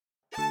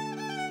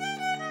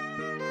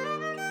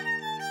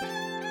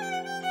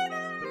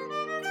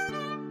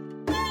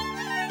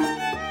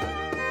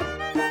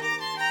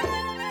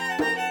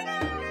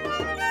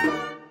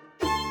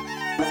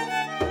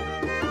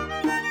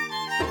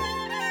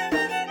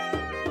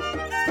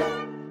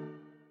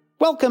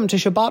Welcome to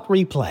Shabbat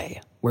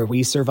Replay, where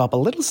we serve up a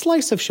little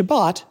slice of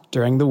Shabbat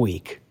during the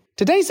week.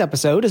 Today's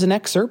episode is an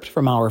excerpt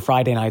from our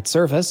Friday night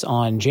service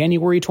on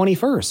January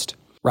 21st.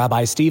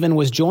 Rabbi Stephen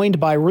was joined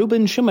by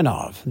Reuben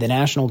Shimonov, the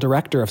National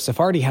Director of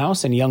Sephardi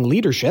House and Young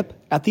Leadership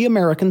at the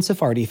American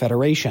Sephardi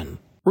Federation.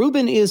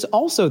 Reuben is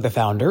also the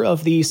founder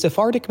of the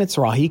Sephardic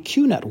Mizrahi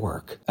Q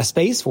Network, a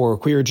space for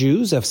queer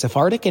Jews of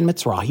Sephardic and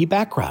Mizrahi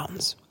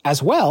backgrounds,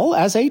 as well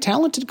as a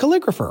talented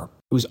calligrapher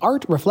whose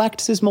art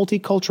reflects his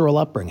multicultural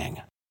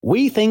upbringing.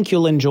 We think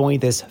you'll enjoy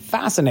this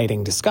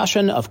fascinating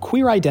discussion of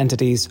queer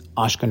identities,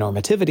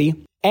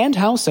 Ashkenormativity, and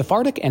how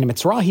Sephardic and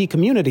Mizrahi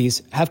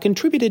communities have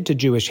contributed to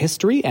Jewish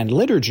history and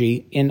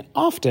liturgy in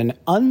often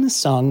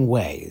unsung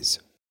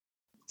ways.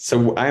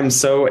 So I'm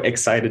so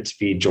excited to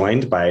be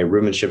joined by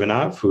Reuben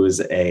Shimonov, who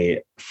is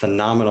a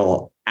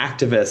phenomenal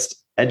activist,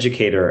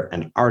 educator,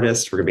 and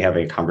artist. We're going to be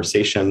having a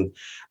conversation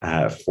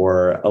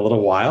for a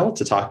little while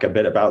to talk a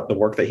bit about the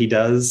work that he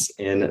does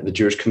in the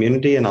Jewish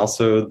community and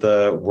also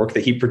the work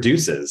that he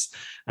produces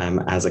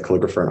as a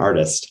calligrapher and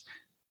artist.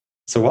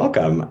 So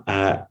welcome.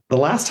 The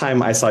last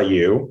time I saw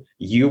you,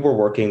 you were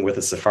working with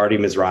the Sephardi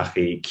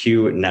Mizrahi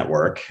Q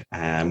Network.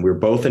 We're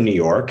both in New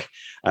York.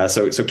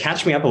 So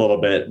catch me up a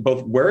little bit.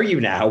 Both, where are you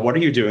now? What are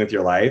you doing with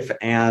your life?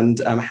 And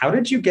how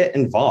did you get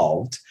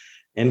involved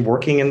in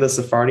working in the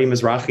Sephardi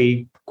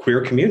Mizrahi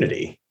queer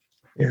community?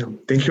 Yeah,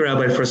 thank you,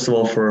 Rabbi, first of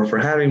all, for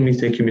having me.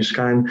 Thank you,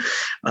 Mishkan,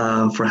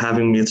 for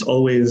having me. It's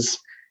always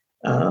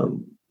a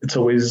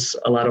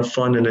lot of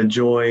fun and a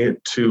joy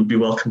to be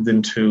welcomed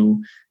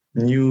into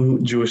new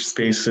Jewish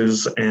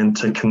spaces and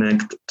to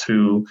connect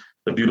to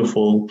the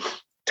beautiful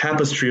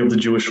tapestry of the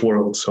Jewish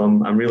world. So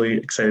I'm really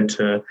excited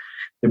to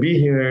be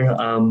here.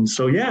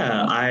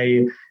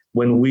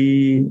 When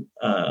we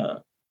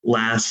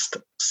last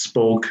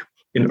spoke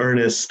in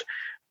earnest,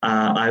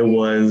 I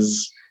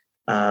was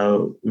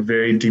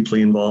very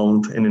deeply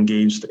involved and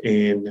engaged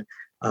in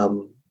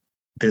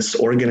this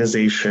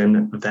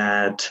organization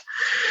that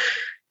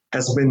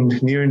has been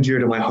near and dear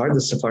to my heart,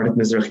 the Sephardic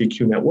Mizrahi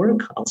Q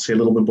Network. I'll say a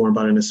little bit more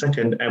about it in a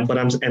second, but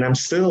I'm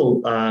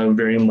still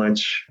very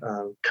much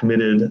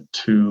committed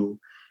to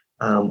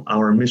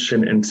our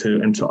mission and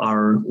to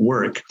our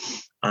work.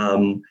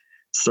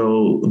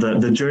 So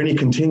the journey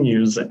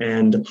continues,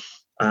 and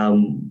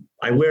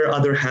I wear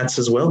other hats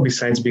as well,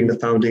 besides being the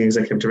founding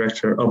executive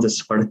director of the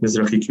Sephardic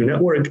Mizrahi Q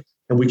Network,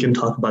 and we can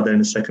talk about that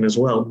in a second as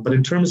well. But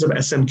in terms of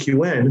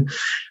SMQN,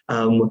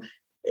 I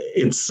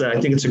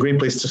think it's a great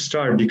place to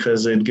start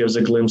because it gives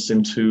a glimpse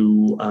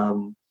into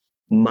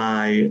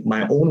my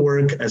own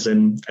work as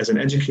an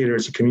educator,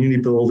 as a community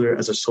builder,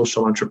 as a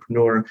social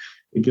entrepreneur.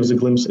 It gives a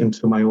glimpse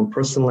into my own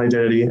personal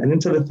identity and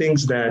into the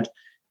things that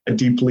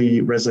deeply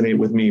resonate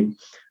with me.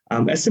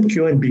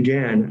 SMQN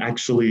began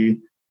actually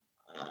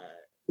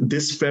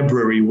this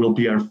February will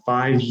be our the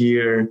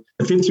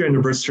 5th year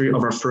anniversary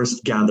of our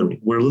first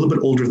gathering. We're a little bit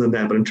older than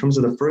that, but in terms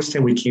of the first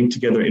time we came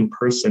together in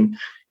person,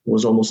 it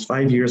was almost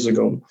 5 years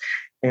ago.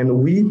 And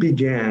we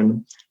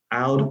began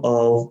out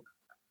of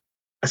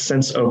a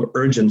sense of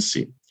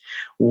urgency.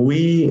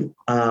 We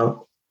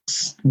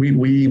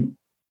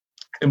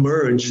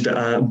emerged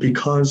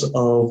because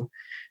of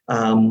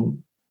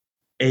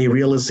a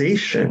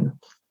realization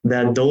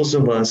that those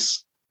of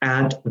us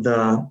at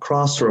the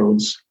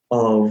crossroads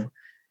of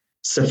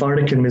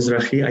Sephardic and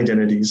Mizrahi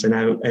identities,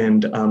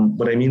 and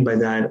what I mean by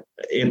that,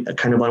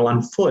 kind of on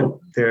one foot,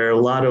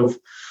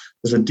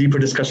 there's a deeper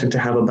discussion to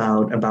have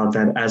about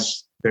that,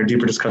 as there are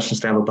deeper discussions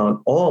to have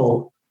about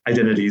all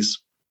identities,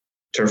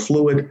 which are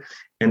fluid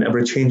and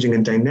ever-changing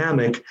and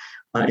dynamic,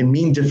 and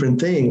mean different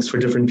things for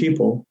different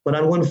people. But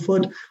on one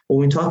foot, when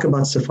we talk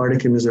about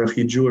Sephardic and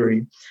Mizrahi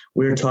Jewry,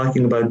 we're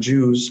talking about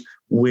Jews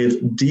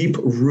with deep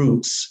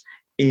roots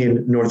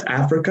in North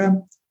Africa,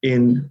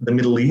 in the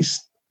Middle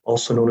East,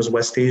 also known as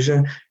West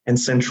Asia, and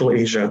Central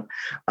Asia.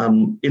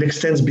 It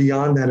extends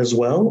beyond that as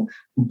well,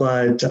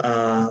 but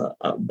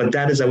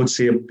that is, I would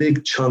say, a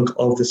big chunk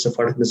of the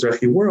Sephardic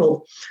Mizrahi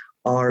world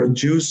are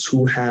Jews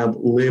who have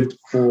lived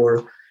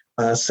for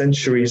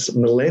centuries,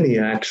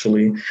 millennia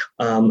actually,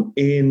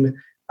 in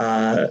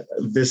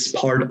this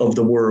part of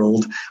the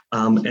world,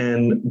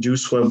 and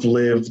Jews who have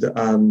lived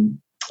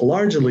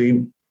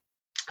largely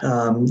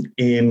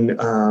in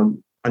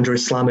under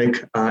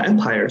Islamic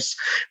empires,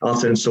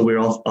 often. So we're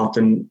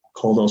often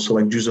called also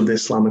like Jews of the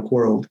Islamic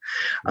world.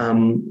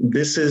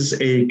 This is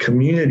a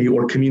community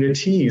or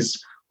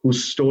communities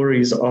whose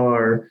stories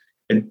are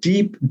a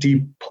deep,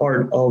 deep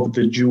part of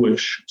the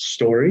Jewish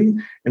story,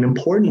 an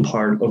important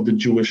part of the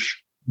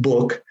Jewish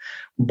book.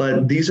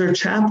 But these are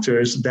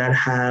chapters that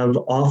have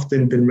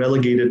often been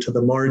relegated to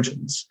the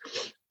margins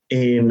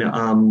in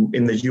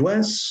the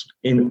U.S.,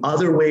 in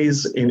other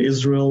ways in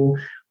Israel,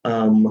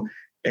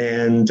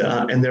 and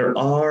there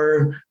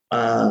are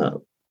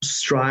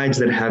strides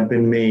that have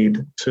been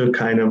made to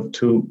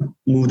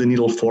move the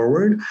needle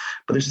forward,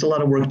 but there's still a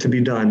lot of work to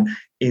be done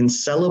in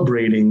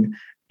celebrating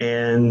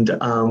and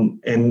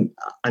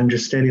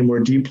understanding more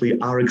deeply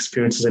our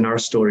experiences and our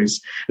stories.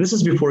 And this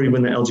is before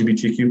even the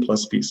LGBTQ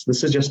plus piece.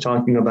 This is just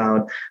talking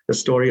about the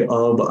story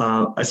of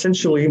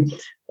essentially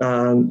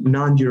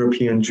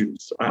non-European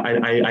Jews.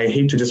 I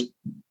hate to just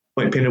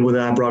paint it with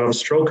that broad of a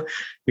stroke,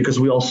 because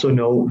we also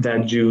know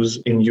that Jews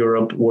in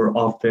Europe were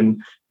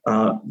often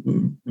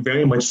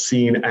very much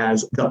seen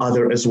as the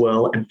other as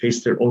well and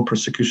faced their own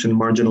persecution,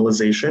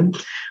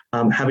 marginalization.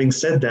 Having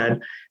said that,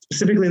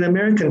 specifically in the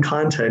American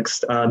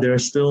context, there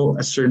is still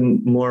a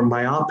certain more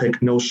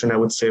myopic notion, I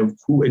would say, of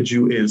who a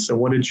Jew is and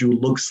what a Jew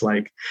looks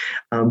like.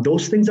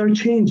 Those things are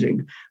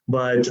changing,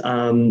 but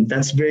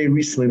that's very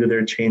recently that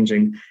they're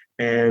changing.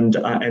 And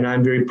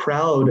I'm very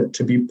proud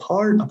to be a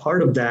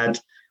part of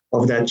that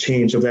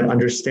change, of that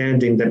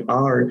understanding that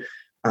our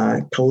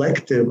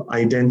collective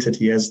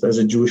identity as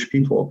a Jewish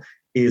people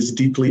is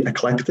deeply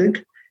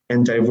eclectic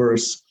and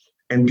diverse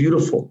and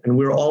beautiful. And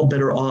we're all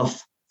better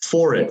off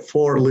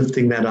for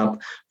lifting that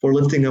up, for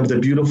lifting up the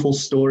beautiful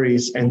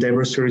stories and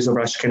diverse stories of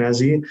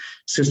Ashkenazi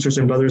sisters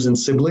and brothers and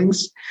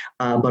siblings,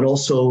 but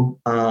also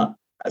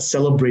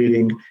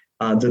celebrating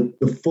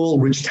the full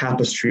rich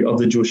tapestry of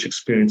the Jewish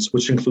experience,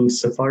 which includes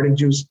Sephardic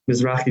Jews,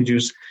 Mizrahi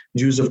Jews,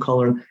 Jews of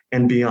color,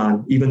 and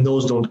beyond. Even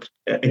those don't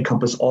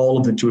encompass all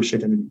of the Jewish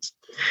identities.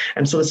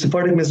 And so the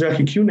Sephardic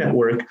Mizrahi Q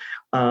Network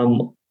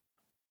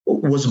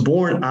was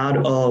born out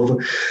of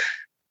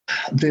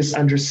this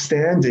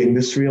understanding,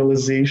 this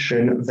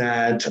realization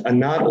that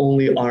not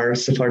only are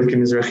Sephardic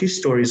and Mizrahi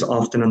stories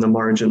often on the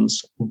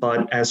margins,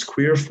 but as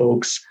queer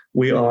folks,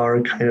 we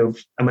are kind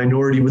of a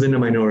minority within a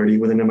minority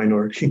within a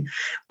minority,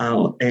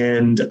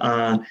 and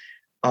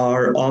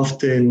are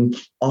often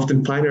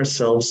find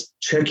ourselves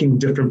checking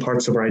different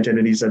parts of our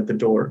identities at the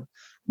door,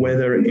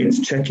 whether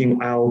it's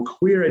checking our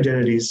queer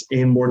identities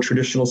in more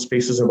traditional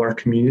spaces of our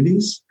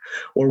communities,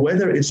 or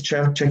whether it's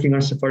checking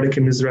our Sephardic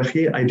and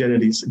Mizrahi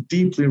identities,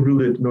 deeply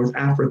rooted North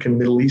African,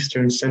 Middle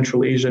Eastern,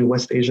 Central Asian,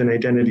 West Asian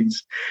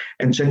identities,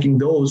 and checking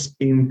those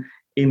in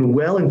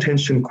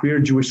well-intentioned queer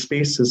Jewish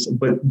spaces,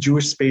 but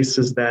Jewish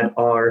spaces that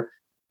are,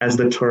 as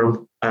the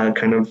term a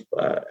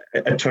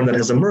term that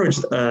has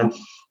emerged.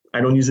 I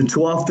don't use it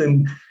too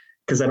often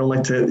because I don't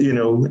like to,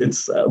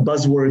 it's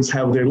buzzwords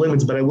have their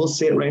limits, but I will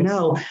say it right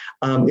now,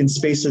 in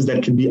spaces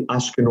that can be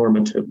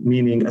Ashkenormative,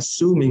 meaning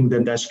assuming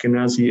that the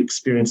Ashkenazi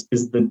experience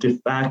is the de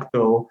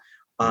facto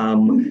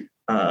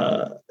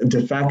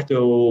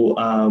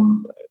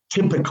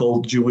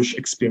typical Jewish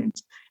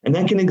experience. And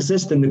that can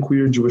exist in the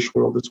queer Jewish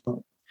world as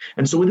well.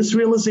 And so with this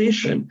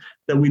realization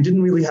that we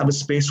didn't really have a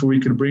space where we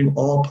could bring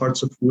all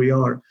parts of who we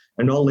are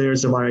and all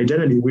layers of our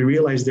identity, we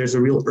realized there's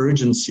a real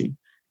urgency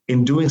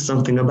in doing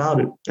something about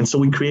it. And so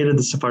we created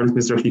the Sephardic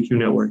Mizrahi Q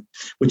Network,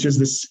 which is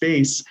this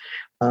space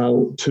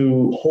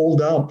to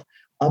hold up,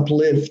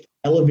 uplift,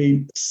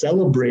 elevate,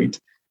 celebrate,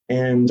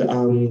 and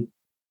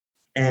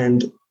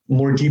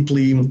more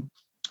deeply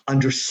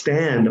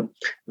understand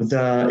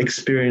the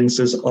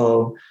experiences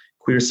of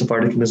queer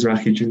Sephardic and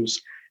Mizrahi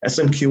Jews.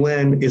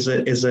 SMQN is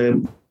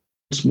a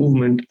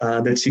movement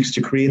that seeks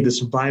to create this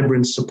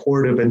vibrant,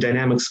 supportive, and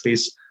dynamic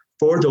space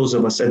for those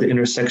of us at the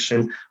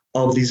intersection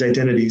of these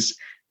identities.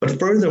 But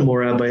furthermore,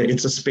 Rabbi,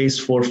 it's a space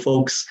for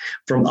folks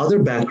from other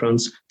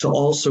backgrounds to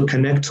also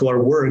connect to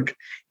our work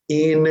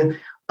in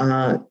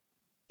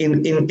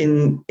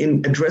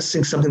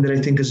addressing something that I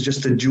think is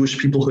just a Jewish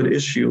peoplehood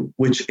issue,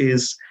 which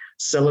is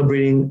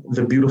celebrating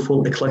the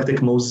beautiful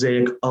eclectic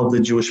mosaic of the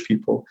Jewish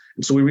people.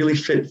 And so we really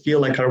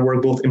feel like our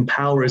work both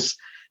empowers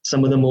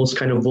some of the most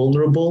kind of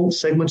vulnerable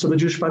segments of the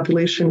Jewish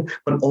population,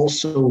 but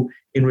also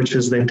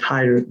enriches the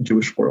entire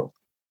Jewish world.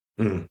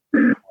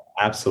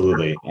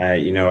 Absolutely.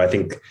 I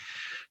think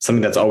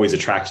something that's always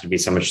attracted me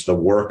so much to the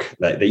work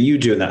that you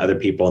do and that other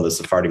people in the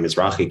Sephardi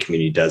Mizrahi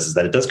community does is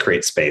that it does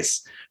create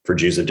space for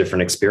Jews of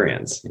different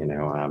experience,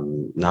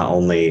 not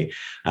only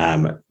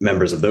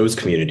members of those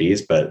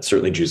communities, but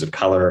certainly Jews of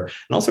color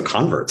and also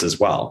converts as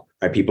well,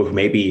 right? People who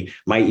might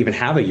even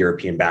have a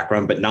European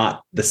background, but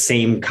not the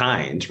same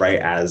kind, right,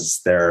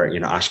 as their,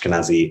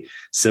 Ashkenazi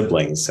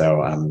siblings.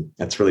 So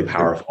that's really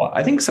powerful.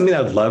 I think something that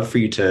I would love for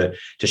you to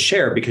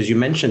share, because you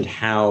mentioned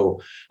how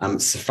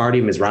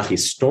Sephardi Mizrahi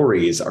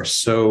stories are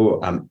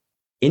so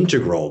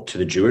integral to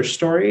the Jewish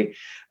story.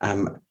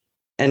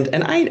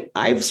 And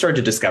I've started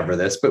to discover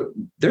this, but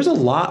there's a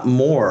lot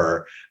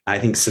more, I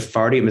think,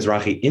 Sephardi and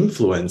Mizrahi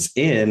influence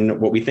in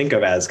what we think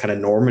of as kind of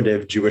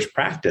normative Jewish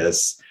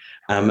practice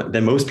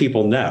than most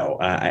people know.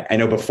 I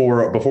know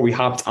before we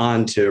hopped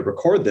on to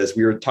record this,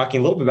 we were talking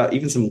a little bit about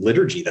even some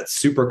liturgy that's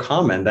super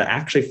common that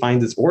actually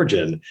finds its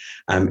origin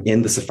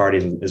in the Sephardi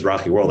and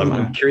Mizrahi world.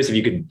 I'm curious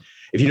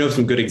if you know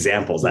some good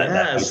examples. Oh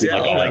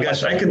my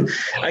gosh, I can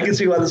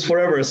speak about this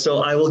forever. So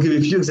I will give you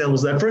a few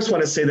examples. I first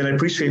want to say that I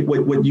appreciate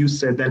what you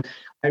said, that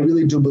I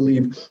really do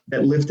believe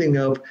that lifting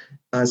up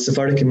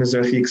Sephardic and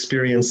Mizrahi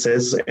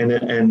experiences,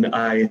 and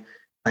I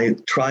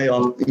try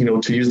to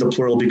use the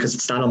plural because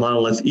it's not a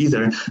monolith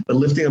either, but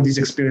lifting up these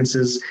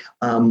experiences,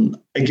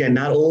 again,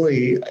 not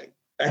only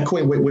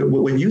echoing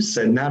what you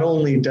said, not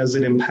only does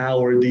it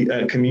empower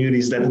the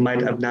communities that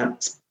might have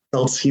not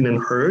felt seen and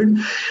heard,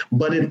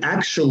 but it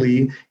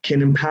actually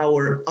can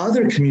empower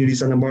other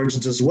communities on the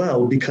margins as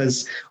well,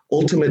 because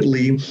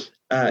ultimately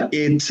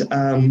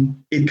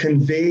it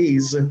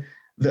conveys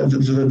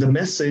the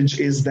message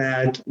is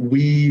that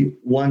we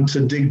want to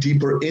dig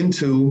deeper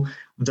into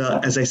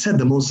as I said,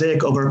 the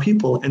mosaic of our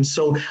people. And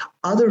so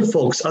other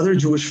folks, other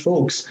Jewish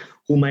folks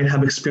who might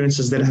have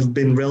experiences that have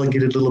been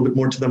relegated a little bit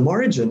more to the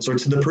margins or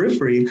to the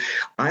periphery,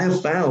 I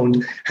have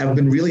found have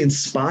been really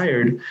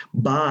inspired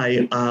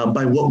by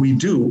what we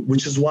do,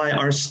 which is why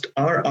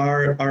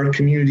our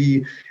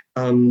community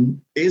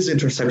is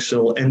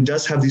intersectional and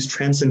does have these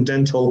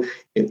transcendental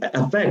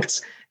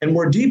effects. And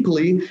more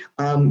deeply,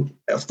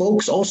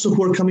 folks also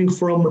who are coming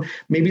from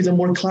maybe the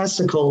more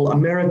classical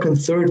American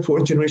third,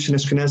 fourth generation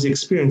Ashkenazi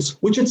experience,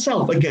 which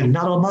itself, again,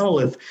 not a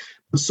monolith,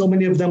 but so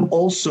many of them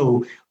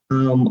also,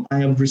 I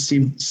have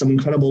received some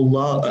incredible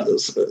love,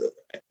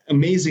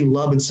 amazing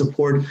love and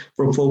support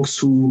from folks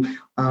who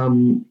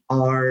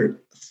are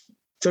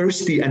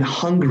thirsty and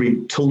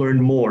hungry to learn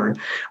more.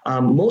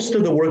 Most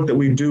of the work that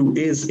we do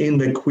is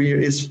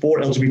for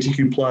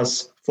LGBTQ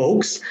plus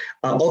folks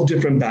of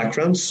different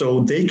backgrounds,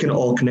 so they can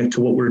all connect to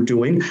what we're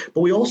doing.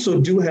 But we also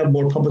do have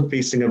more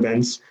public-facing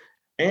events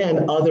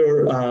and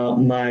other,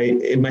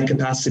 in my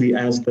capacity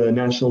as the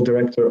national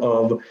director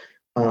of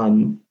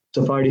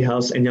Sephardi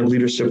House and Young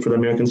Leadership for the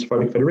American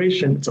Sephardic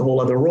Federation. It's a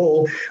whole other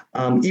role.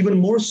 Even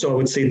more so, I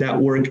would say that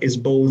work is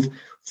both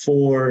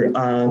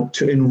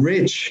to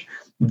enrich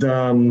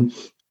the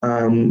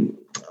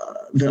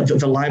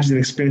lives and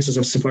experiences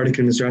of Sephardic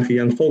and Mizrahi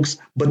young folks,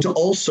 but to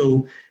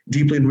also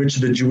deeply enrich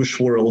the Jewish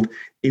world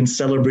in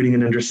celebrating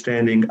and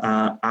understanding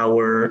the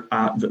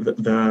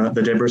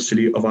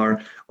diversity of our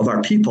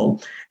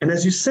people. And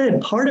as you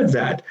said, part of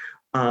that,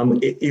 part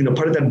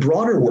of that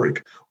broader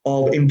work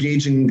of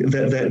engaging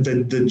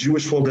the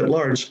Jewish world at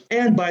large,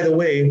 and by the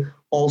way,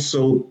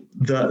 also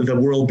the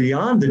world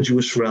beyond the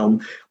Jewish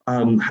realm,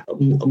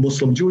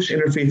 Muslim Jewish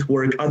interfaith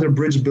work, other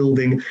bridge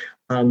building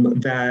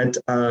that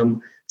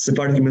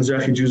Sephardic and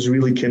Mizrahi Jews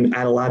really can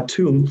add a lot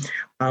to.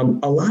 A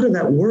lot of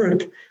that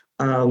work,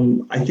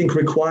 I think,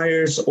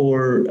 requires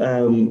or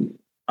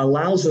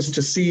allows us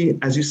to see,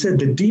 as you said,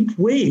 the deep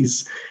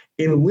ways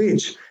in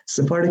which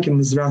Sephardic and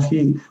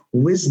Mizrahi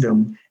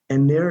wisdom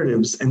and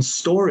narratives and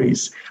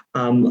stories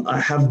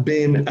have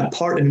been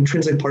an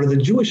intrinsic part of the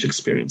Jewish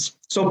experience.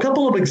 So a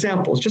couple of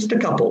examples, just a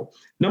couple.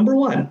 Number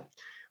one,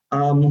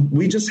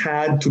 we just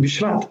had Tu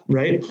B'Shvat,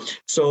 right?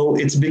 So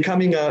it's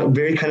becoming a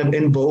very kind of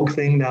in vogue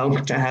thing now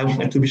to have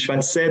a Tu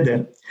B'Shvat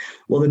Seder.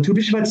 Well, the Tu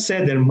B'Shvat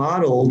Seder,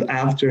 modeled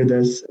after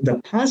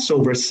the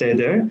Passover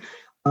Seder,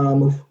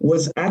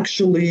 was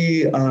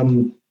actually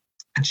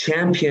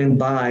championed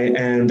by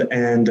and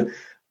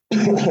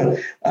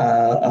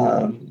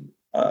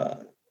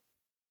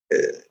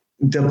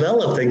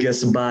developed, I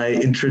guess,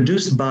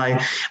 introduced by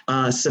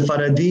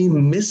Sephardi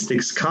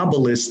mystics,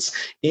 Kabbalists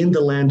in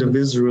the land of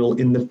Israel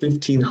in the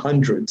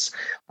 1500s.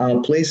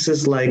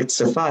 Places like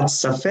Tzfat,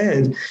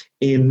 Safed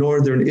in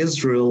northern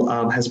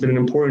Israel has been an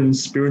important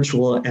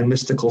spiritual and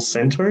mystical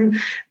center.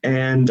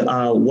 And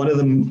one of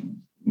the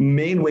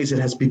main ways it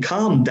has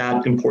become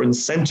that important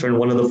center and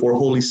one of the four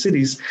holy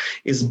cities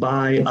is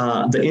by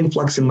the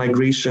influx and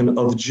migration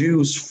of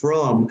Jews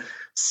from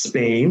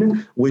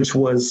Spain, which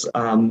was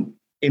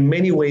in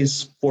many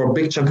ways, for a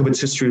big chunk of its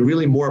history,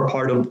 really more a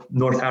part of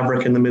North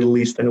Africa and the Middle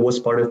East than it was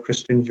part of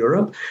Christian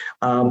Europe.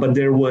 But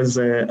there was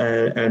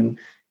a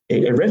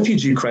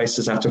refugee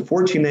crisis after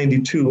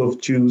 1492 of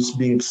Jews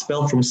being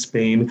expelled from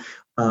Spain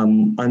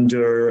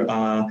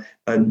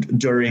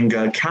during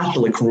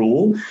Catholic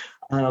rule.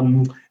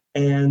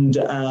 And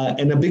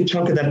a big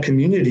chunk of that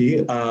community,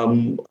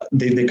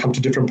 they come to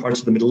different parts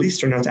of the Middle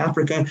East or North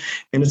Africa,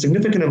 and a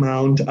significant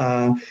amount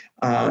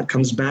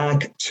comes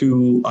back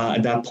to,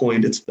 at that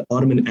point, it's the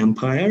Ottoman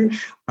Empire,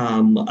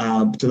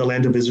 to the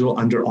land of Israel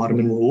under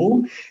Ottoman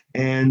rule,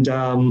 and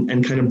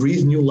kind of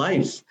breathe new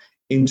life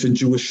into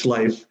Jewish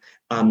life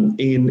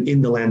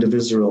in the land of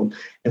Israel.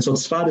 And so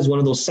Tzfat is one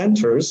of those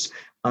centers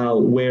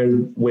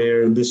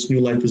where this new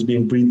life is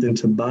being breathed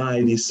into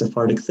by these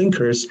Sephardic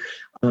thinkers.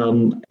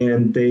 And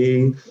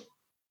they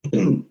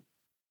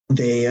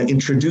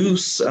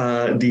introduce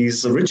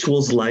these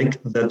rituals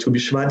like the Tu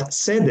B'Shvat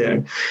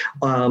Seder.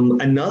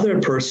 Another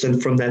person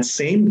from that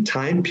same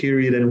time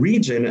period and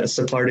region, a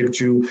Sephardic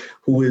Jew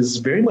who is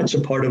very much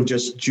a part of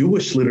just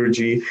Jewish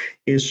liturgy,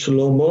 is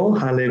Shlomo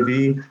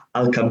Halevi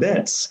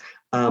Alkabetz,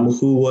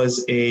 who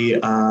was a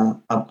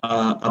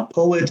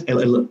poet, a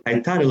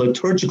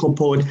liturgical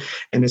poet,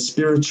 and a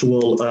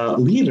spiritual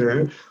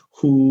leader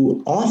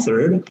who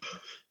authored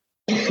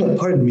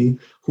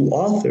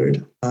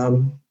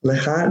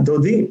Lecha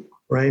Dodi,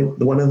 right?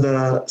 One of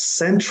the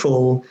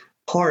central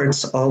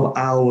parts of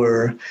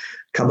our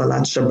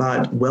Kabbalat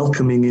Shabbat,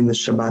 welcoming in the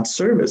Shabbat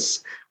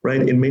service,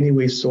 right? In many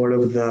ways, sort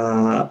of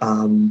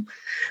the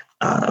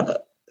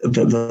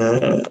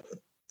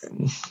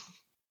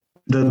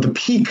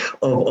peak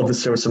of the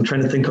service. I'm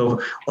trying to think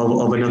of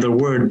another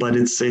word, but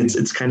it's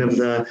kind of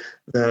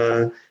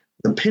the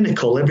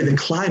pinnacle, the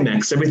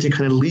climax. Everything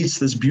kind of leads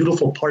to this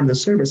beautiful part of the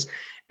service.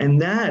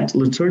 And that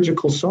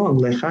liturgical song,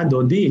 Lecha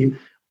Dodi,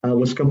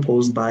 was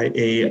composed by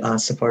a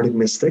Sephardic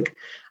mystic.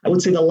 I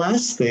would say the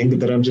last thing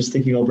that I'm just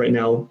thinking of right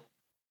now,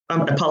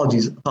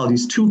 apologies,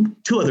 two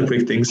other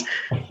quick things.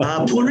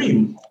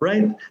 Purim,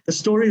 right? The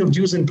story of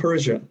Jews in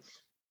Persia.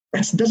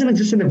 That doesn't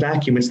exist in a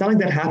vacuum. It's not like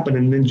that happened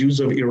and then Jews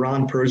of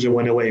Iran, Persia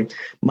went away.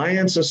 My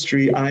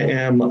ancestry, I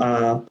am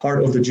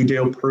part of the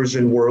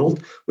Judeo-Persian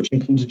world, which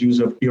includes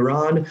Jews of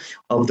Iran,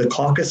 of the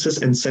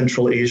Caucasus and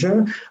Central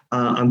Asia.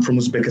 I'm from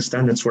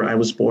Uzbekistan. That's where I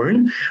was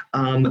born.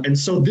 And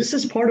so this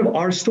is part of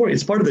our story.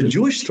 It's part of the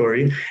Jewish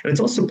story, and it's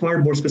also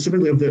part, more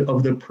specifically, of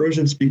the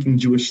Persian-speaking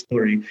Jewish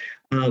story.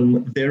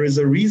 There is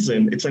a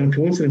reason. It's a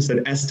coincidence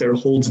that Esther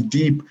holds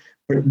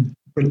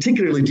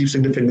particularly deep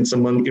significance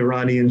among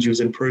Iranian Jews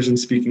and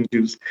Persian-speaking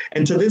Jews.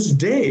 And to this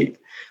day,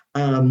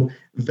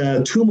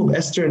 the tomb of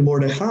Esther and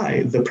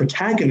Mordechai, the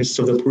protagonists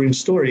of the Purim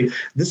story,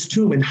 this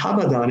tomb in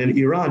Hamadan in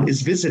Iran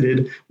is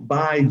visited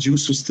by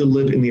Jews who still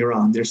live in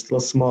Iran. There's still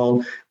a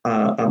small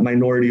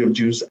minority of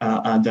Jews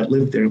that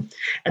live there.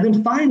 And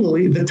then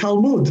finally, the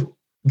Talmud,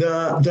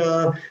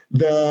 the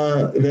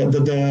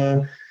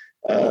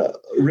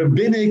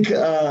rabbinic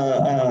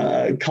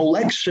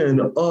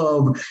collection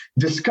of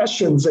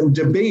discussions and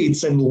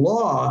debates and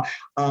law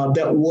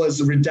that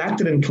was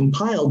redacted and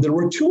compiled. There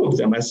were two of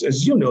them,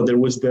 as you know. There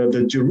was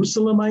the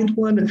Jerusalemite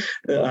one,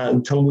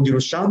 Talmud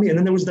Yerushalmi, and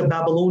then there was the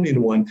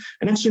Babylonian one.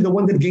 And actually, the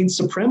one that gained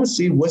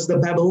supremacy was the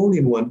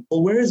Babylonian one.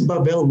 Well, where is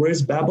Babel? Where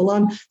is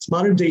Babylon? It's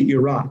modern-day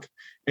Iraq.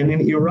 And in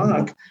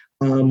Iraq,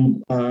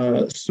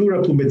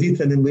 Surat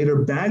al-Medina and then later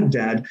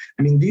Baghdad,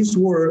 I mean, these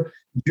were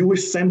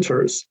Jewish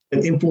centers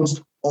that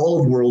influenced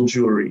all of world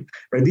Jewry,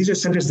 right? These are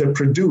centers that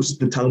produced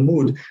the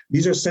Talmud.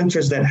 These are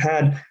centers that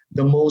had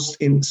the most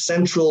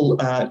central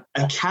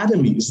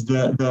academies,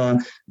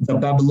 the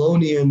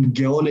Babylonian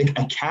Gaonic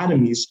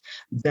academies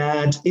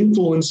that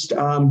influenced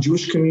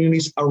Jewish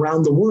communities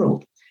around the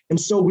world. And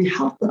so we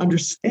have to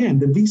understand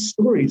that these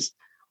stories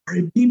are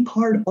a deep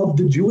part of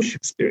the Jewish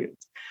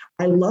experience.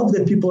 I love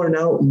that people are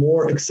now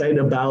more excited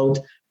about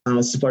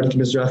Sephardic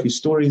Mizrahi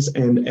stories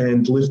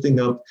and lifting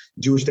up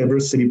Jewish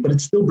diversity, but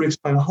it still breaks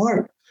my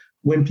heart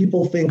when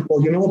people think, well,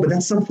 you know, but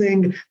that's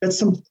an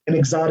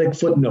exotic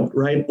footnote,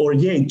 right? Or,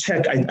 yay,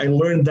 check, I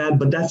learned that,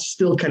 but that's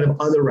still kind of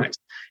otherized.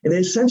 And they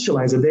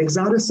essentialize it, they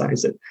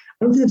exoticize it.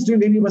 I don't think it's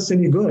doing any of us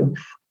any good.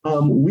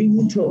 We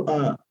need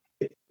to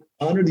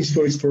honor these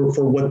stories for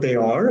what they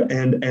are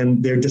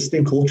and their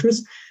distinct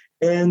cultures.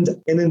 And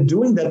in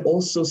doing that,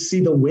 also see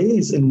the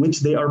ways in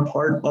which they are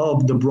part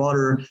of the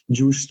broader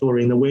Jewish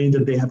story and the way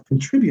that they have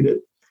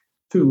contributed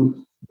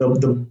to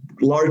the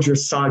larger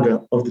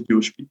saga of the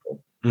Jewish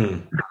people.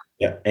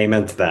 Yeah,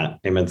 amen to that.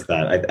 Amen to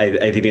that.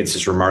 I think it's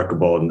just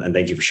remarkable. And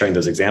thank you for sharing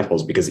those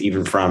examples, because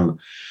even from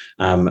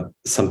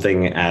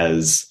something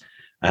as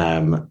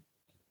the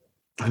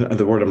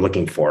word I'm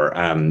looking for,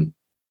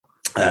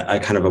 a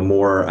kind of a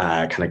more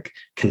kind of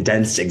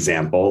condensed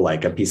example,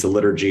 like a piece of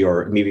liturgy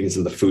or maybe even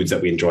some of the foods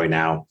that we enjoy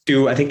now,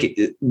 to I think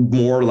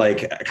more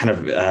like kind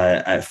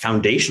of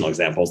foundational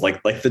examples,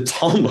 like the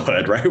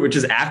Talmud, right? Which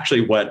is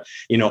actually what,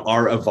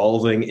 our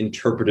evolving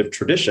interpretive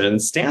tradition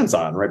stands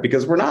on, right?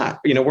 Because we're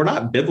not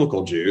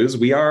biblical Jews,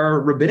 we are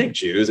rabbinic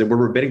Jews, and we're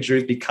rabbinic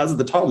Jews because of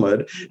the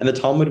Talmud. And the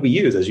Talmud we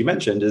use, as you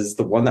mentioned, is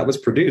the one that was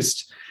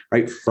produced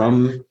right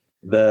from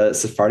the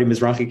Sephardi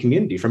Mizrahi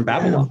community from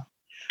Babylon. Yeah.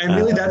 And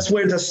really, that's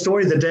where the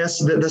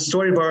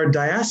story of our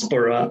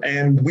diaspora,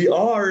 and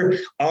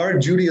our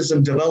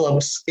Judaism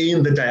develops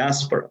in the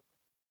diaspora.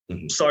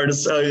 Mm-hmm. Sorry to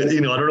say, I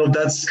don't know if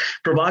that's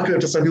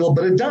provocative to some people,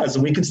 but it does.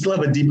 And we can still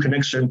have a deep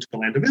connection to the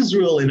land of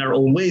Israel in our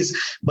own ways.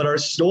 But our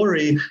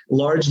story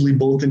largely,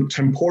 both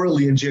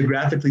temporally and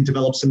geographically,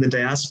 develops in the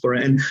diaspora.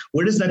 And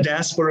where does that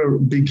diaspora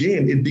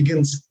begin? It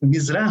begins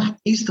Mizrach,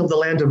 east of the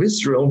land of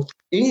Israel,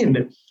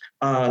 in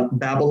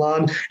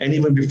Babylon, and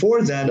even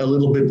before that, a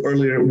little bit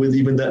earlier, with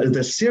even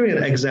the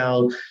Syrian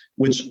exile,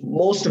 which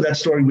most of that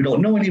story we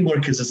don't know anymore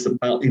because it's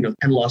about 10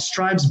 lost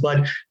tribes.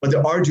 But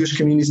there are Jewish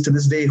communities to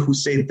this day who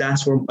say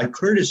that's where, like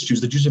Kurdish Jews,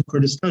 the Jews of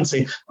Kurdistan,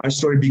 say our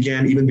story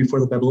began even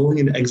before the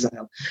Babylonian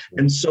exile.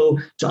 And so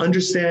to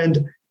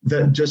understand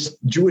the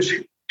just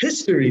Jewish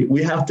history,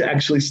 we have to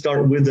actually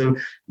start with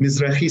the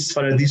Mizrahi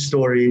Sfaradi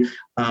story,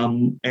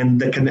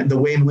 and the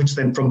way in which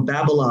then from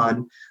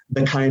Babylon,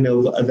 the kind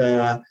of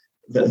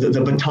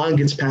the baton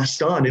gets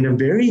passed on in a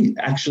very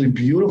actually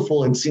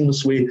beautiful and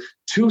seamless way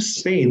to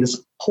Spain, this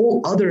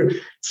whole other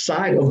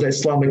side of the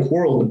Islamic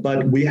world.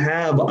 But we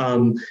have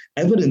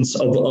evidence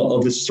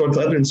of this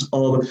historical evidence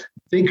of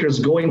thinkers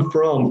going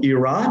from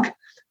Iraq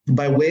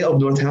by way of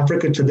North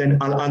Africa to then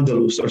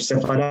Al-Andalus or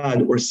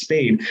Sepharad or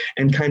Spain,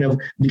 and kind of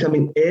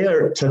becoming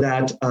heir to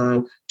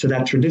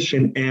that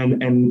tradition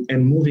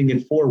and moving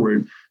it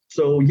forward.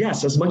 So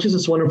yes, as much as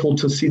it's wonderful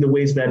to see the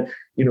ways that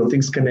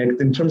things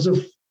connect in terms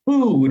of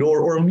food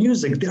or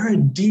music, there are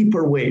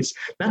deeper ways.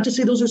 Not to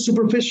say those are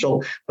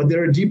superficial, but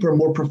there are deeper,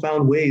 more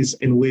profound ways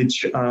in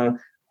which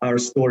our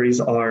stories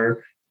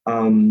are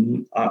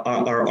all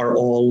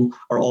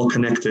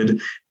connected,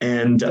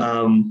 and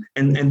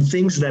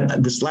things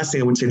that, this last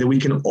thing I would say, that we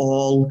can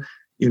all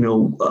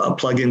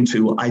plug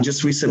into. I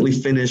just recently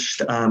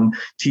finished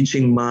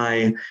teaching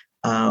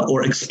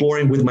or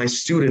exploring with my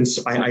students.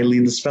 I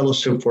lead this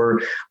fellowship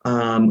for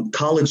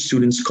college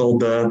students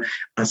called the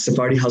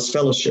Sephardi House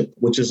Fellowship,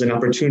 which is an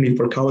opportunity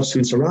for college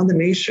students around the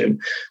nation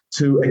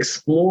to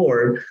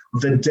explore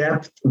the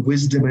depth,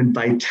 wisdom, and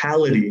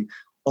vitality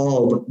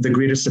of the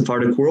greater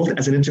Sephardic world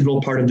as an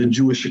integral part of the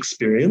Jewish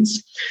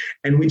experience.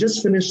 And we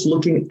just finished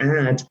looking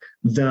at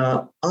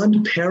the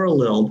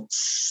unparalleled,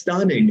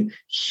 stunning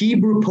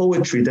Hebrew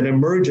poetry that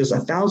emerges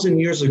 1,000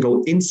 years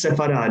ago in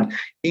Sepharad,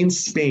 in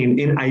Spain,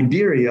 in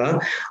Iberia,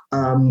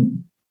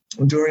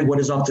 during what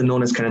is often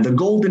known as kind of the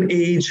Golden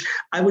Age.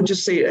 I would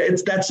just say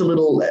that's a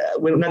little,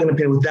 we're not going to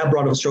paint it with that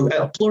broad of a stroke,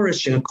 a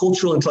flourishing, a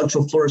cultural,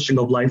 intellectual flourishing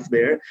of life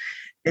there.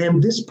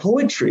 And this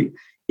poetry,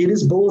 it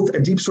is both a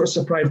deep source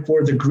of pride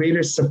for the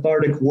greater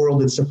Sephardic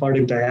world and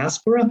Sephardic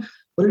diaspora,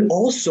 but it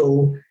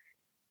also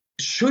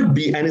should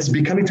be and is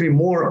becoming to be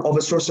more of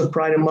a source of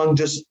pride among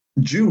just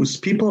Jews.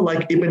 People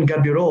like Ibn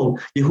Gabirol,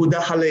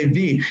 Yehuda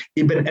Halevi,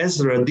 Ibn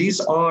Ezra.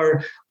 These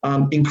are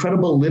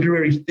incredible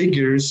literary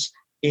figures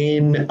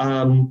in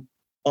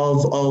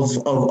of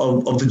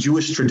the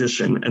Jewish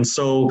tradition. And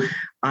so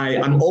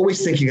I'm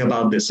always thinking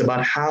about this,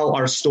 about how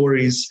our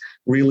stories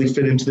really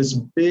fit into this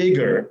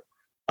bigger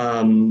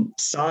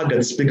saga,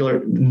 this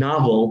bigger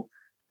novel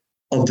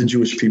of the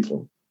Jewish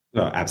people.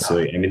 Oh,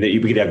 absolutely. I mean,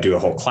 we could do a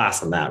whole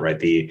class on that, right?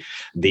 The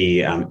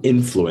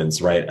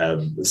influence, right,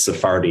 of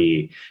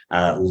Sephardi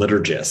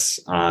liturgists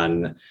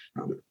on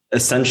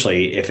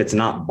essentially, if it's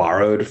not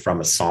borrowed from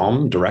a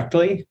psalm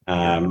directly,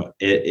 it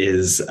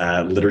is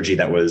a liturgy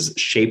that was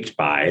shaped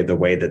by the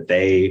way that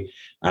they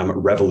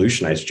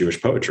revolutionized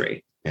Jewish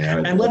poetry.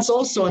 And let's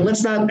not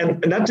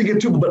to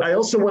get too, but I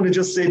also want to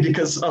just say,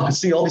 because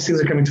see, all these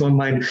things are coming to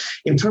my mind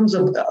in terms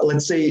of,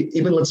 let's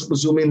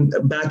zoom in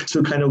back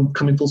to kind of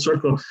coming full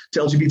circle to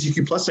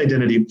LGBTQ plus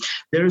identity.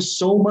 There is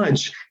so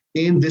much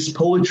in this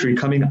poetry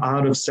coming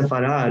out of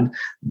Sepharad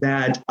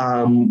that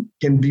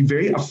can be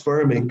very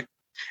affirming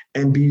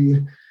and be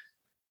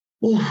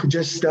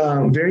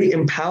very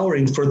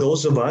empowering for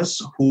those of us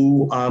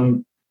who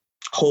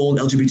hold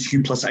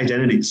LGBTQ plus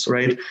identities,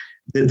 right?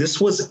 This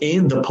was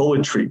in the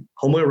poetry.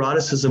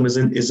 Homoeroticism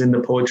is in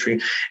the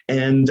poetry.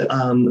 And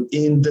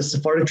in the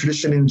Sephardic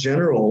tradition in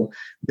general,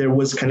 there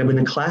was kind of in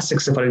a classic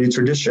Sephardi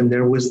tradition,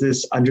 there was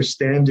this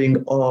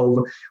understanding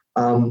of,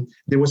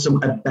 there was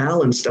a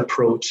balanced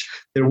approach.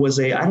 There was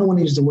I don't want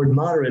to use the word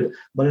moderate,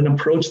 but an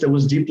approach that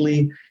was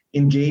deeply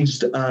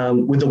engaged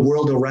with the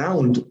world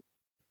around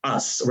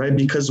us, right?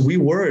 Because we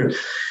were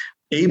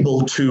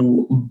able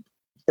to,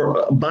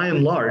 by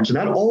and large,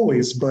 not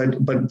always, but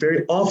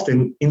very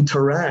often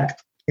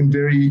interact in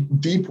very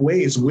deep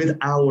ways with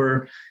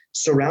our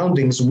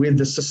surroundings, with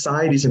the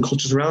societies and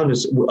cultures around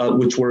us,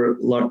 which were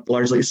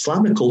largely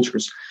Islamic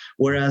cultures.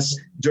 Whereas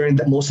during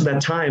most of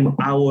that time,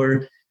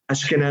 our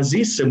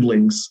Ashkenazi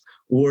siblings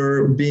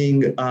were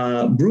being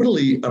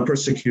brutally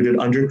persecuted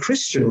under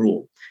Christian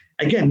rule.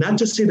 Again, not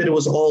to say that it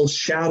was all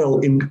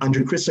shadow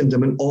under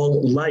Christendom and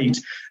all light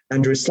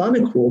under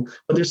Islamic rule,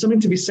 but there's something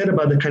to be said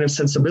about the kind of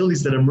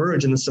sensibilities that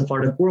emerge in the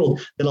Sephardic world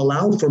that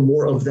allowed for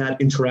more of that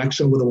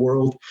interaction with the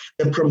world,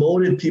 that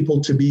promoted people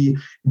to be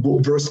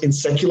versed in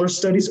secular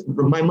studies.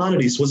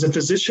 Maimonides was a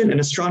physician, an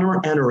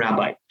astronomer, and a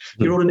rabbi.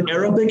 He wrote in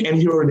Arabic and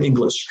he wrote in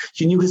English.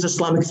 He knew his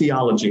Islamic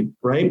theology,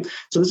 right?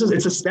 So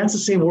that's the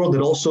same world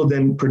that also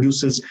then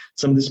produces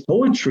some of this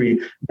poetry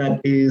that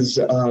is,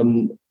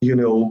 the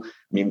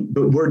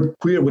word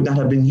queer would not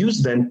have been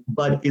used then,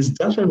 but is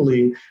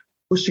definitely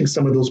pushing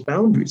some of those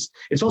boundaries.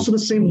 It's also the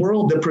same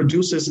world that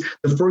produces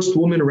the first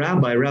woman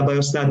rabbi, Rabbi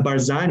Ostad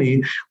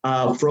Barzani,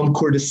 from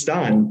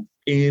Kurdistan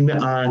in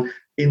the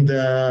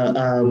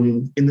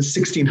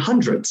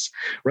 1600s,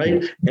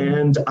 right?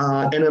 And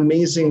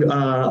amazing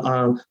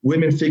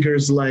women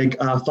figures like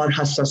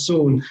Farha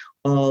Sassoon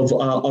of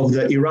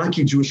the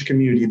Iraqi Jewish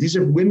community. These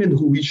are women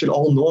who we should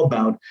all know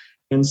about.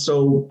 And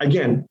so,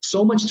 again,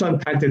 so much to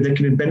unpack there that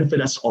can benefit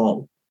us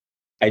all.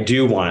 I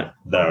do want,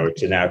 though,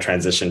 to now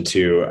transition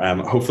to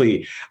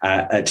hopefully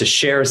to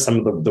share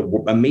some of the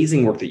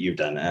amazing work that you've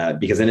done,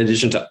 because in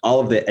addition to all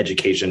of the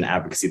education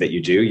advocacy that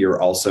you do, you're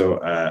also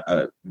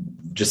a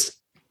just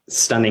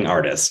stunning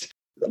artist.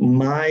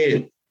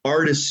 My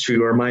artistry,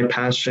 or my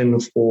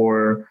passion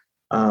for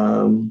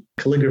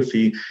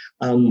calligraphy,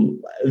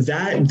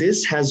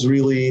 this has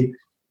really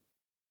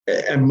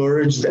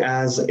emerged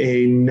as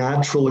a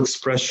natural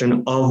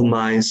expression of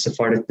my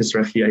Sephardic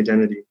Mizrahi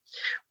identity.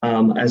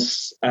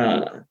 As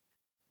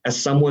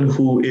someone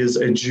who is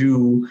a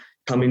Jew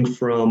coming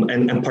from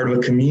and part of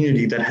a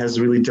community that has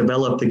really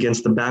developed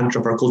against the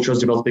backdrop, our culture has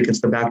developed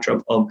against the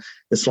backdrop of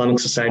Islamic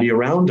society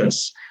around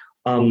us,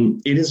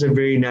 it is a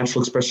very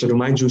natural expression of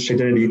my Jewish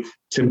identity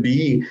to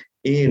be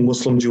in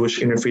Muslim Jewish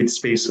interfaith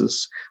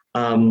spaces.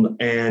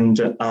 And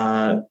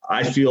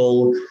I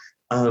feel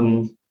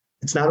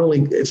it's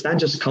not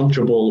just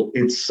comfortable,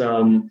 it's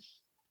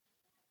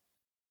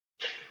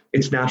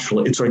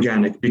natural, it's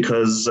organic,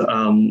 because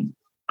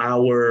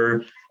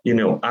our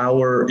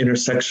our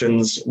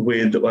intersections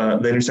with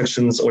the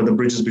intersections or the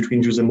bridges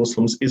between Jews and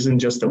Muslims isn't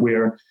just that we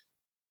are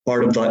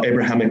part of the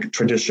Abrahamic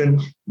tradition,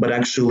 but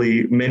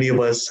actually many of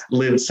us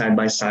live side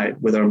by side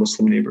with our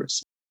Muslim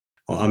neighbors.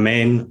 Well,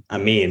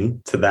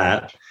 Ameen to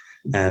that.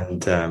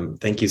 And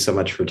thank you so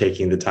much for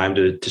taking the time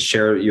to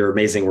share your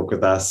amazing work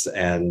with us.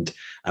 And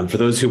for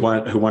those who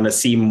want to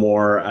see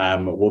more,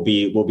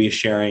 we'll be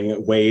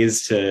sharing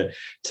ways to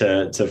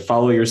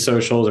follow your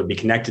socials or be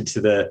connected to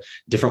the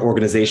different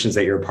organizations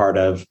that you're a part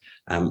of.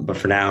 But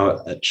for now,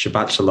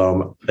 Shabbat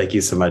Shalom. Thank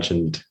you so much,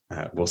 and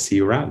we'll see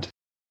you around.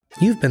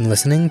 You've been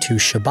listening to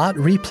Shabbat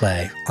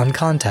Replay on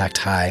Contact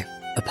High,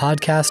 a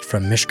podcast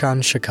from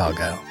Mishkan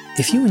Chicago.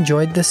 If you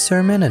enjoyed this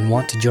sermon and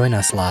want to join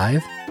us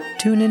live,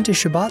 tune into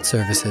Shabbat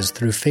services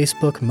through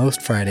Facebook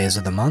most Fridays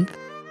of the month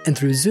and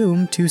through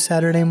Zoom 2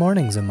 Saturday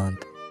mornings a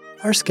month.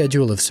 Our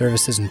schedule of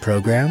services and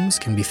programs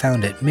can be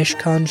found at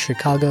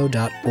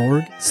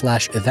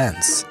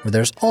mishkanchicago.org/events, where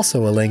there's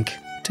also a link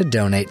to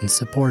donate and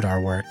support our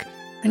work.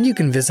 And you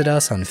can visit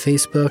us on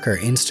Facebook or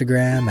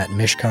Instagram at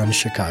Mishkan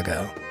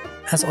Chicago.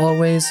 As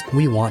always,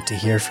 we want to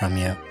hear from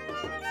you.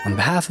 On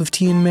behalf of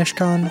Team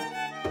Mishkan,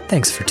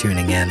 thanks for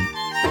tuning in.